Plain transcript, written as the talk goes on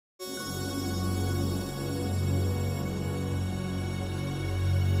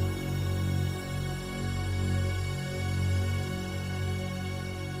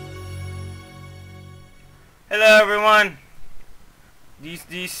Hello everyone. Do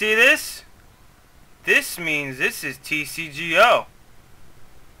you see this? This means this is TCGO.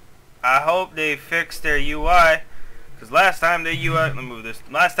 I hope they fixed their UI, because last time the UI, let me move this.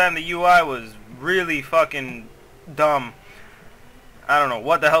 Last time the UI was really fucking dumb. I don't know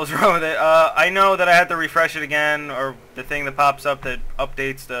what the hell's wrong with it. I know that I had to refresh it again, or the thing that pops up that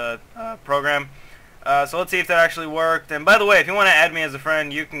updates the program. So let's see if that actually worked. And by the way, if you want to add me as a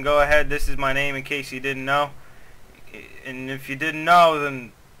friend, you can go ahead. This is my name in case you didn't know. And if you didn't know,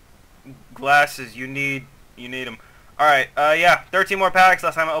 then glasses, you need them. Alright, yeah, 13 more packs.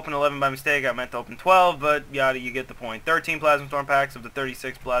 Last time I opened 11 by mistake. I meant to open 12, but yada, you get the point. 13 Plasma Storm packs of the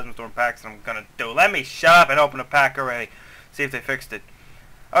 36 Plasma Storm packs I'm gonna do. Let me shut up and open a pack already. See if they fixed it.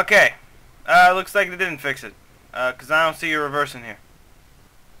 Okay, looks like they didn't fix it. Because I don't see a reverse in here.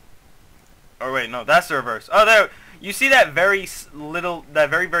 Or wait, no, that's the reverse. Oh, there. You see that very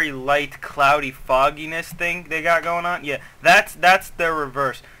light, cloudy fogginess thing they got going on? Yeah, that's their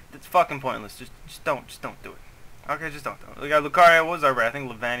reverse. It's fucking pointless. Just don't do it. Okay, just don't do it. We got Lucario. What was our rare? I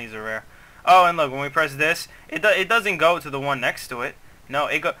think Levani's a rare. Oh, and look, when we press this, it doesn't go to the one next to it. No,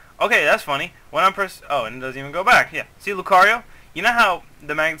 it go. Okay, that's funny. When I'm oh, and it doesn't even go back. Yeah. See Lucario? You know how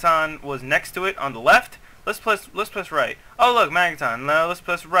the Magneton was next to it on the left? Let's press right. Oh look, Magneton. Now let's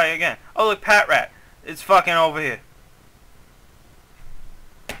press right again. Oh look, Patrat. It's fucking over here.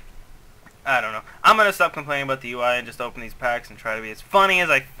 I don't know. I'm gonna stop complaining about the UI and just open these packs and try to be as funny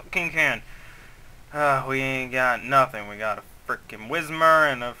as I fucking can. We ain't got nothing. We got a frickin'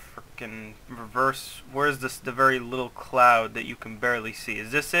 Whismur and a frickin' reverse. Where's the very little cloud that you can barely see?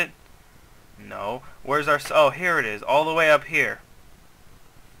 Is this it? No. Where's our... Oh, here it is. All the way up here.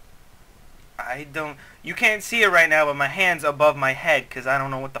 I don't... You can't see it right now, but my hand's above my head because I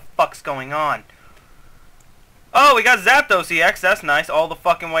don't know what the fuck's going on. Oh, we got Zapdos EX. That's nice. All the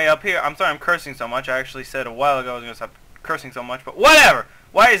fucking way up here. I'm sorry I'm cursing so much. I actually said a while ago I was going to stop cursing so much, but whatever.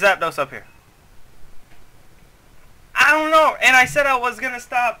 Why is Zapdos up here? I don't know. And I said I was going to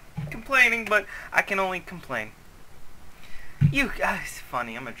stop complaining, but I can only complain. You guys,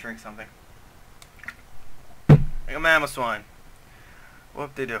 funny. I'm going to drink something. Like a Mamoswine.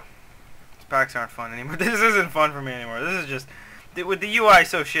 Whoop they do. These packs aren't fun anymore. This isn't fun for me anymore. This is just... With the UI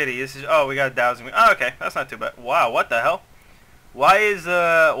so shitty, this is... Oh, we got a dowsing. Oh, okay. That's not too bad. Wow, what the hell? Why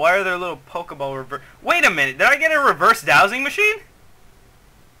are there little Pokeball reverse... Wait a minute. Did I get a reverse dowsing machine?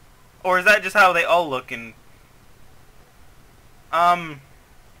 Or is that just how they all look in... Oh,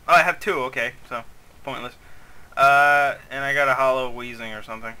 I have two. Okay, so... Pointless. And I got a hollow Weezing or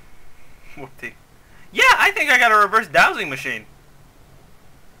something. Whoop-dee. Yeah, I think I got a reverse dowsing machine.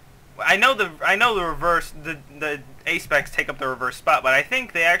 I know the reverse, the A-Specs take up the reverse spot, but I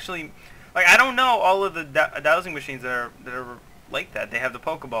think they actually, like, I don't know all of the dowsing machines that are like that. They have the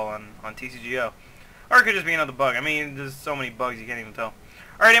Pokeball on TCGO. Or it could just be another bug. I mean, there's so many bugs you can't even tell.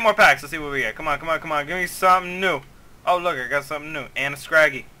 Alright, 8 more packs. Let's see what we get. Come on. Give me something new. Oh, look, I got something new. And a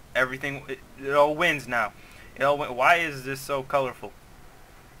Scraggy. Everything, it all wins now. Why is this so colorful?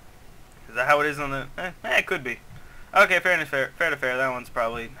 Is that how it is on the... it could be. Okay, fair to fair. That one's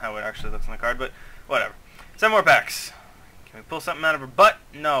probably how it actually looks on the card, but whatever. 7 more packs. Can we pull something out of her butt?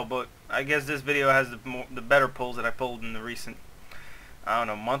 No, but I guess this video has the better pulls that I pulled in the recent, I don't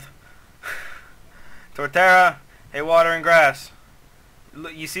know, month. Torterra, hey, water and grass.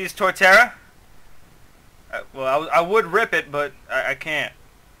 Look, you see this Torterra? Well, I would rip it, but I can't.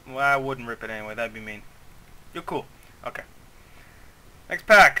 Well, I wouldn't rip it anyway. That'd be mean. You're cool. Okay. Next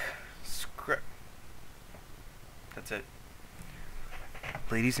pack. That's it.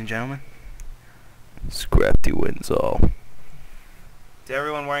 Ladies and gentlemen, Scrafty wins all. To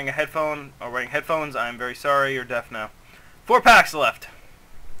everyone wearing a headphone or wearing headphones, I'm very sorry, you're deaf now. 4 packs left.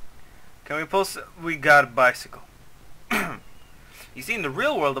 Can we pull we got a bicycle. You see, in the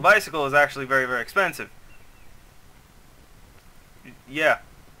real world, a bicycle is actually very, very expensive. Yeah.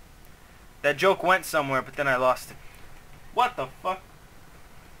 That joke went somewhere, but then I lost it. What the fuck?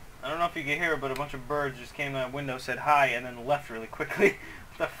 I don't know if you can hear it, but a bunch of birds just came out the window, said hi, and then left really quickly.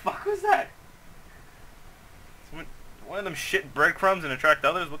 What the fuck was that? One of them shit breadcrumbs and attract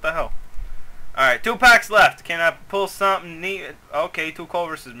others? What the hell? Alright, 2 packs left. Can I pull something neat? Okay, 2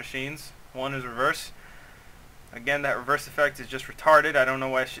 Culver's machines. One is reverse. Again, that reverse effect is just retarded. I don't know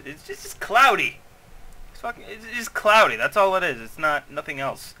why it's just cloudy. It's just cloudy. That's all it is. It's nothing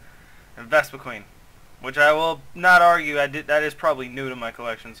else. And Vespiquen. Which I will not argue, that is probably new to my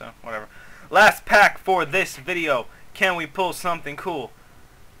collection, so whatever. Last pack for this video. Can we pull something cool?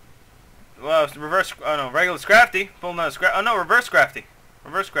 Well, it's reverse, oh no, regular Scrafty. Pull another oh no, reverse Scrafty.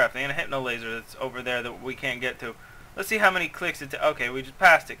 Reverse Scrafty and a Hypno Laser that's over there that we can't get to. Let's see how many clicks it. Okay, we just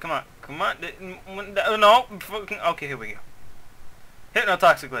passed it. Come on, come on. No. Okay, here we go.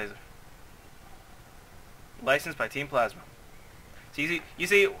 Hypnotoxic laser. Licensed by Team Plasma. So you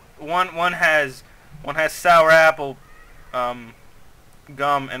see, one has sour apple, gum,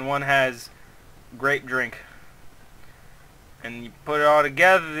 and one has grape drink. And you put it all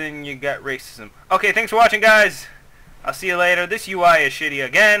together, then you got racism. Okay, thanks for watching, guys. I'll see you later. This UI is shitty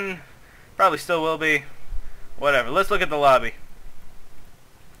again. Probably still will be. Whatever. Let's look at the lobby.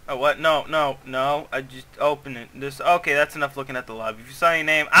 Oh, what? No. I just opened it. Okay, that's enough looking at the lobby. If you saw your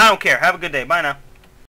name, I don't care. Have a good day. Bye now.